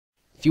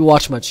If you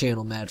watch my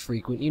channel mad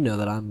frequent, you know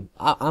that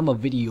I'm a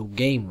video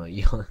gamer,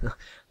 you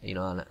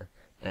know,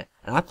 and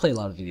I play a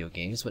lot of video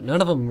games, but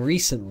none of them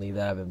recently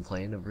that I've been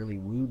playing have really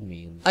wooed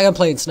me. And like I'm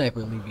playing Sniper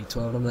Elite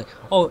V12, and I'm like,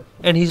 oh,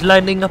 and he's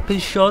lining up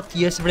his shot.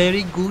 Yes,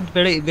 very good,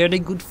 very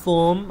good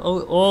form.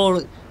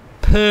 Oh,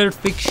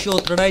 perfect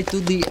shot right to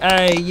the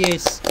eye.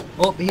 Yes.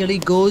 Oh, here he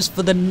goes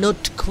for the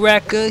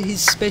nutcracker, his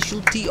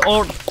specialty.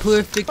 Oh,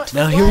 perfect.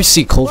 Now here we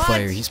see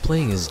Coldfire. He's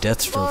playing his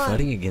Deathstroke,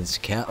 fighting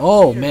against Cat.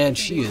 Oh man,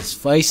 she is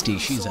feisty.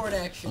 She's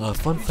a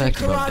fun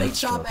fact about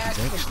Deathstroke. He's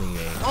actually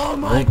a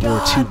World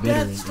War II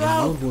veteran. In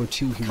World War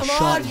II, he was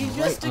shot in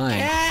the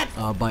right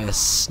eye by a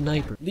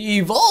sniper. The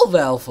Evolve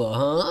Alpha,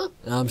 huh?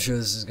 I'm sure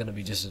this is gonna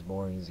be just as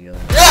boring as the other.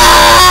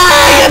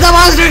 Get the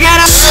monster, get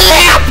him!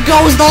 Snap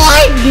goes the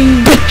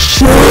lightning,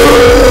 bitch!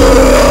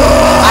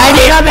 I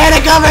need a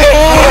medic over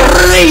here!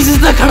 Raises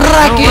the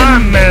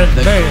Kraken!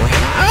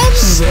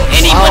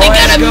 Anybody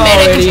got a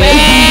medic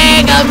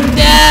bag? I'm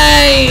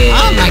dying!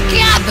 Oh my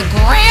god, the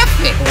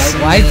graphics!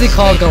 Why is it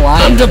called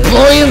Goliath? I'm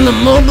deploying the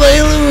mobile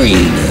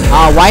arena.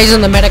 Why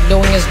isn't the medic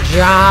doing his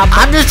job?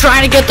 I'm just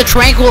trying to get the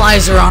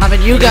tranquilizer on him,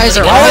 and you guys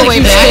are all the way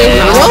back.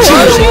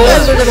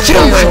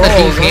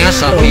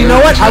 You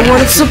know what? I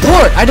wanted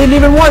support. I didn't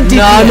even want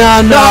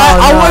DPS. No.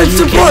 I wanted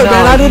support,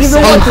 man. I didn't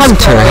even want A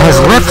hunter has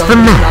left the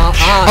match.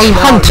 A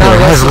hunter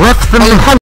has left the match.